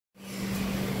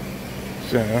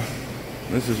So,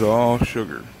 this is all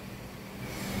sugar.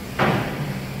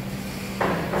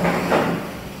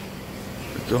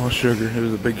 It's all sugar.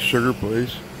 Here's a big sugar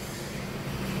place.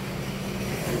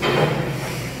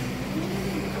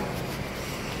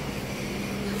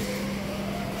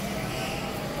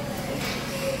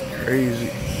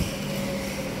 Crazy.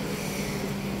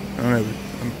 I don't know,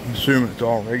 I'm assuming it's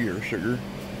all regular sugar.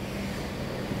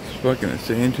 It's fucking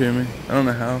insane to me. I don't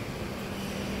know how.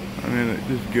 I mean, it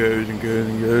just goes and goes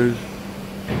and goes.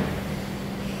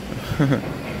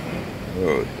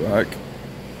 Oh, it's black.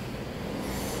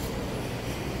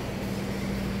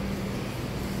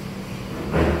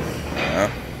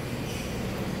 Yeah.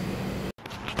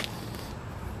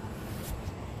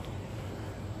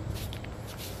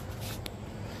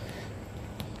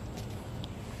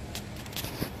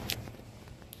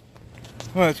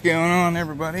 What's going on,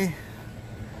 everybody?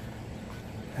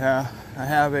 I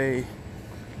have a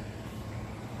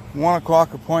 1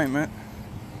 o'clock appointment,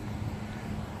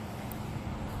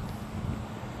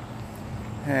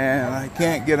 and I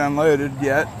can't get unloaded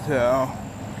yet, so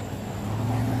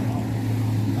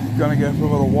I'm gonna go for a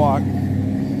little walk.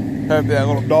 Hope that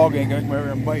little dog ain't gonna come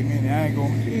over and bite me in the ankle.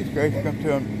 Jeez Christ, come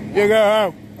to him. You go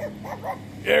home.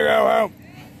 You go home.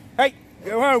 Hey,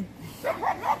 go home.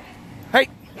 Hey.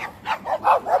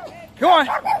 Come on.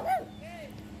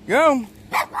 Go.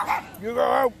 You go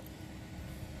home.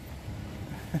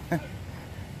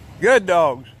 Good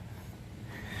dogs.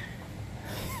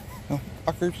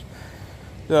 Fuckers.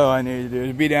 So all I need to do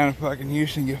is be down in fucking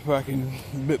Houston, get fucking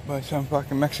bit by some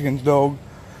fucking Mexican's dog.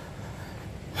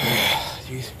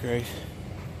 Jesus Christ.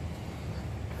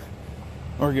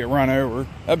 Or get run over.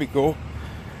 That'd be cool.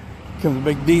 Comes a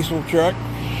big diesel truck.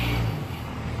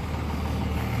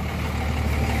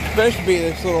 Supposed to be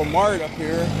this little mart up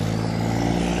here.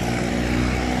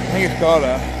 I think it's called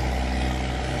a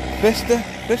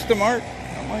Vista Mart,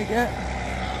 something like that.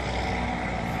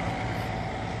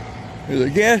 There's a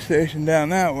gas station down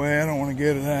that way. I don't want to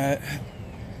go to that.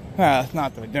 Well, it's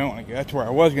not that I don't want to go. That's where I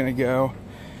was going to go.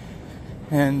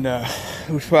 And it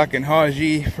was fucking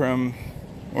Haji from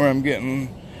where I'm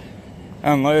getting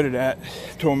unloaded at.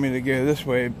 Told me to go this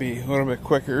way. It'd be a little bit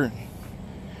quicker.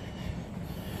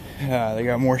 They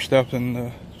got more stuff than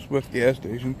the Swift gas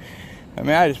station. I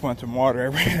mean, I just want some water. I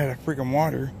ran out of freaking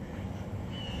water.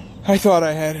 I thought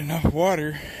I had enough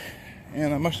water,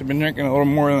 and I must have been drinking a little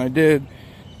more than I did.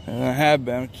 And I have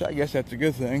been, which I guess that's a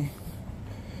good thing.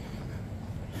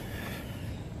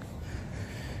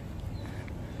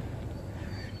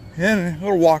 And a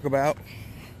little walkabout.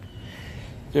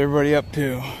 What's everybody up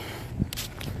to?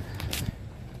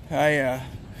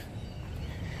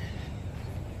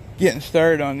 Getting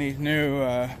started on these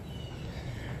new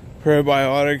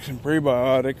probiotics and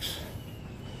prebiotics.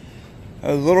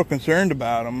 I was a little concerned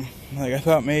about them. Like, I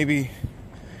thought maybe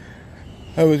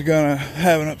I was gonna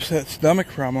have an upset stomach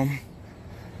from them,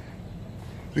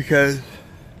 because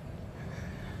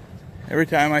every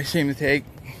time I seem to take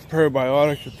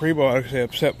probiotics or prebiotics, they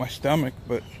upset my stomach.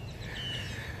 But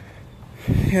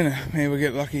you know, maybe we'll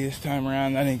get lucky this time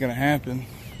around. That ain't gonna happen.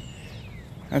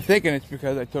 I'm thinking it's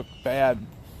because I took bad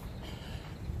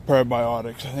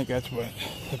probiotics. I think that's what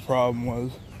the problem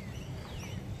was.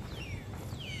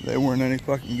 They weren't any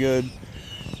fucking good.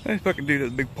 This fucking dude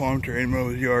has a big palm tree in the middle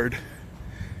of his yard.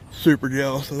 Super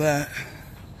jealous of that.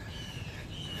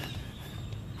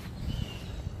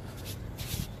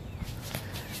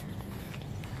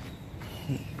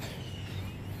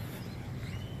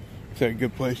 It's a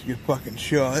good place to get fucking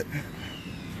shot.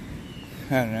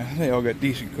 I don't know. They all got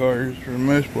decent cars for the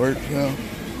most part, so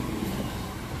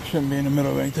shouldn't be in the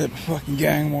middle of any type of fucking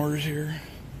gang wars here.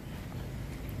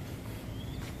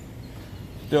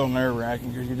 Still nerve-wracking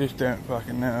because you just don't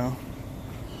fucking know.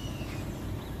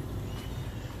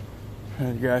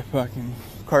 There's a guy fucking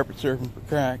carpet surfing for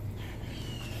crack.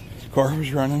 His car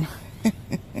was running.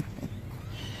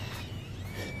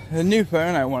 The new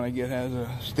phone I want to get has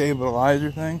a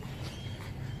stabilizer thing.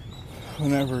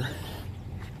 Whenever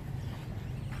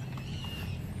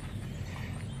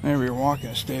you're walking,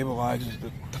 it stabilizes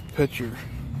the picture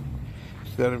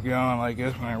instead of going like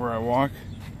this whenever I walk.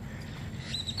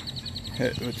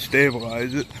 It would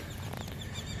stabilize it.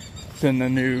 It's in the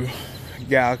new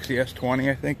Galaxy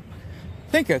S20, I think.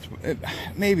 I think that's it.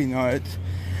 Maybe not.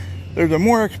 There's a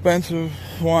more expensive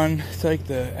one. It's like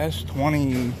the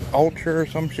S20 Ultra or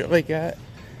some shit like that.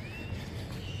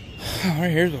 Right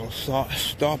here's a little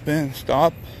stop in.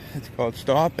 Stop. It's called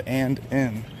Stop and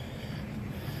In.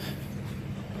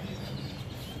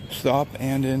 Stop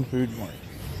and In Food Mart.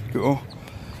 Cool.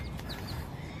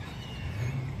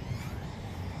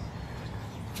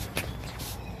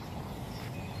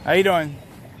 How you doing?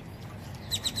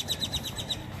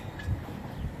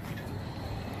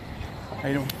 How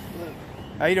you doing?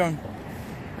 How you doing?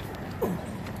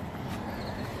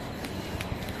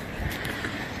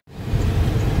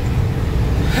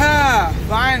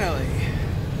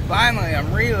 Finally,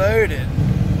 I'm reloaded.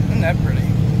 Isn't that pretty?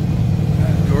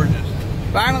 That's gorgeous.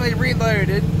 Finally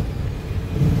reloaded.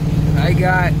 I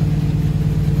got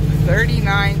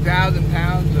 39,000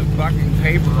 pounds of fucking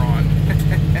paper on.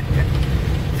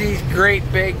 These great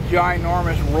big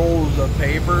ginormous rolls of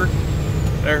paper.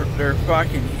 They're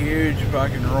fucking huge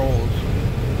fucking rolls.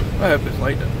 I hope this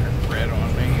light doesn't turn red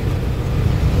on me.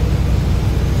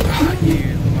 Oh,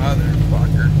 you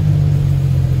motherfucker.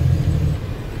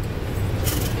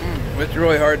 It's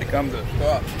really hard to come to a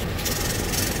stop.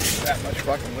 That much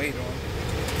fucking weight on.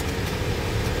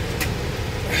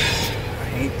 I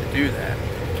hate to do that.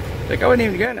 Like, I wasn't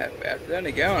even going that fast. It's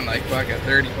only going like fucking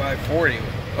 35, 40. The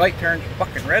light turns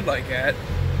fucking red like that.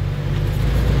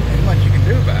 Ain't much you can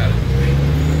do about it.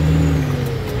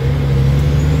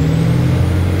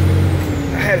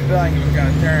 I had a feeling it was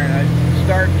going to turn. I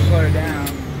started to slow down.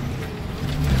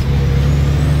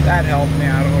 That helped me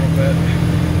out a little bit.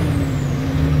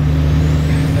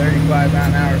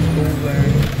 35-mile-an-hour school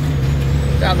zone.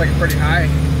 Sounds like a pretty high.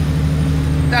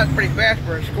 Sounds pretty fast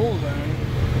for a school zone.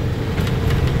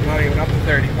 I'm not even up to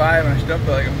 35, and I still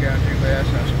feel like I'm going too fast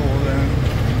in a school zone.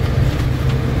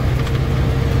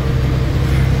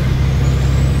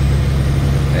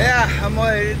 Yeah, I'm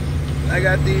loaded. I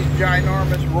got these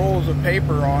ginormous rolls of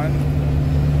paper on.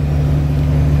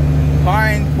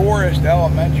 Pine Forest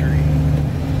Elementary.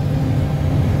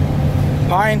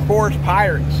 Pine Forest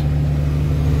Pirates.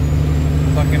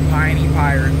 Fucking piney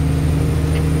pirate. I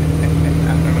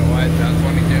don't know why it sounds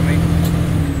funny to me.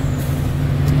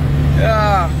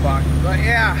 Oh, fuck. But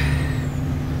yeah.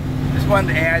 Just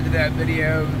wanted to add to that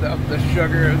video of the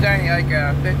sugar. It was only like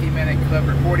a 50-minute clip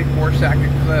or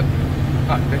 44-second clip.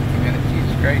 Not 50 minutes,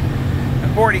 Jesus Christ. A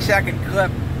 40-second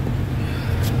clip.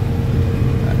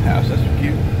 That house, that's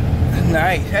cute. That's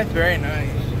nice. That's very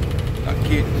nice. Not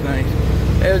cute, it's nice.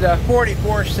 It was a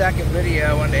 44-second video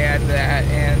I wanted to add to that,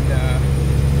 and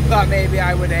thought maybe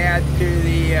I would add to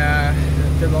the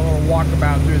little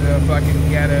walkabout through the fucking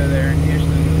ghetto there in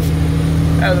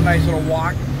Houston. That was a nice little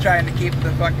walk, trying to keep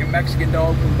the fucking Mexican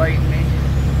dog from biting me.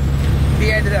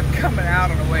 He ended up coming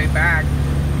out on the way back,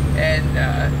 and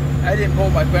I didn't pull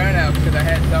my phone out because I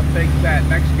had some big fat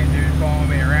Mexican dude following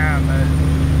me around. But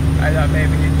I thought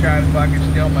maybe he'd try to fucking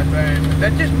steal my phone. But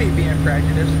that's just me being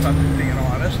prejudiced, if I'm just being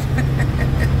honest.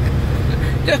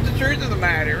 Just the truth of the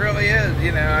matter, it really is.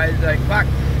 You know, I was like, fuck.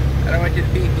 I don't want you to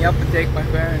beat me up and take my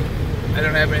phone. I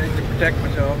don't have anything to protect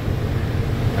myself.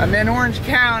 I'm in Orange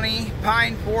County,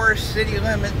 Pine Forest city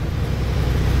limit.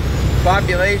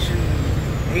 Population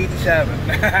 87.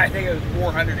 I think it was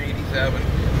 487.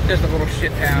 Just a little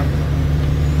shit town.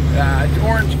 It's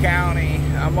Orange County.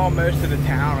 I'm almost to the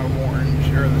town of Orange,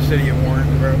 or the city of Orange,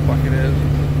 wherever the fuck it is.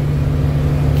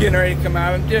 Getting ready to come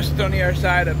out. I'm just on the other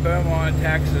side of Beaumont,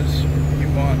 Texas.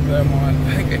 Beaumont.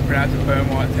 I think they pronounce it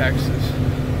Beaumont, Texas.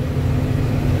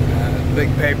 Big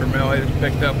paper mill I just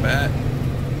picked up at.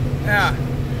 Yeah,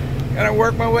 gonna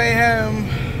work my way home.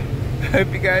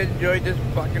 Hope you guys enjoyed this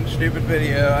fucking stupid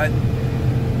video.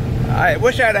 I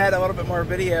wish I'd had a little bit more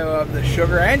video of the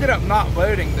sugar. I ended up not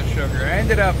loading the sugar. I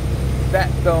ended up,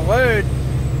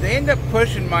 they ended up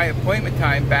pushing my appointment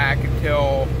time back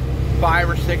until 5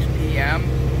 or 6 p.m.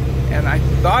 And I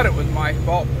thought it was my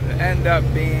fault, but it ended up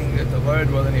being that the load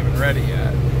wasn't even ready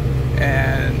yet.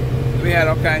 And we had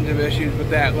all kinds of issues with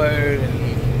that load,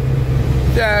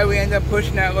 and so we ended up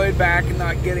pushing that load back and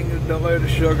not getting the load of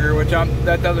sugar, which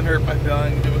that doesn't hurt my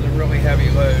feelings. It was a really heavy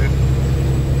load.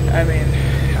 I mean,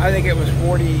 I think it was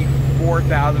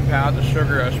 44,000 pounds of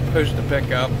sugar I was supposed to pick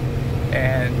up,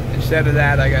 and instead of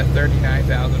that I got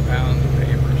 39,000 pounds of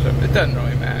paper, so it doesn't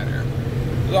really matter.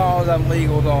 As long as I'm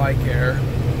legal is all I care.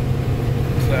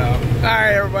 So,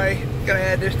 alright everybody, gonna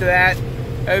add this to that.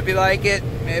 Hope you like it.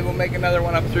 Maybe we'll make another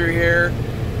one up through here.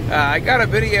 I got a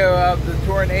video of the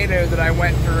tornado that I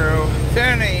went through. It's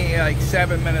only like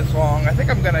 7 minutes long. I think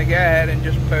I'm gonna go ahead and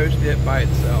just post it by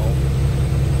itself.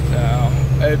 So,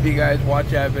 I hope you guys watch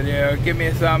that video. Give me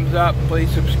a thumbs up.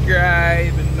 Please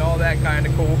subscribe and all that kind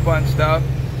of cool fun stuff.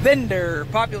 Vinder,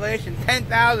 population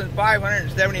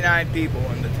 10,579 people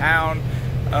in the town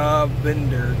of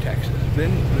Vinder, Texas.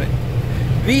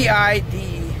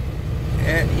 V-I-D-N-E,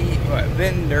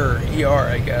 Vinder, E-R,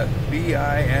 I guess.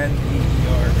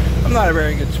 V-I-N-D-E-R. I'm not a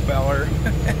very good speller.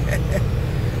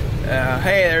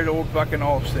 Hey, there's old fucking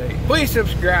Allstate. Please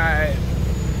subscribe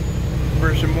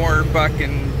for some more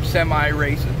fucking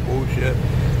semi-racist bullshit.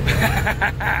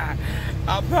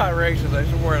 I'm not racist, I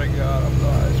swear to God I'm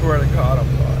not. I swear to God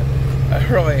I'm not. I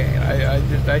really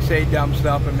ain't. I say dumb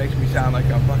stuff and makes me sound like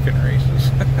I'm fucking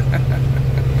racist.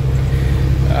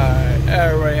 Alright,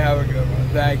 everybody have a good one.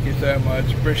 Thank you so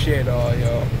much. Appreciate all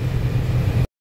y'all.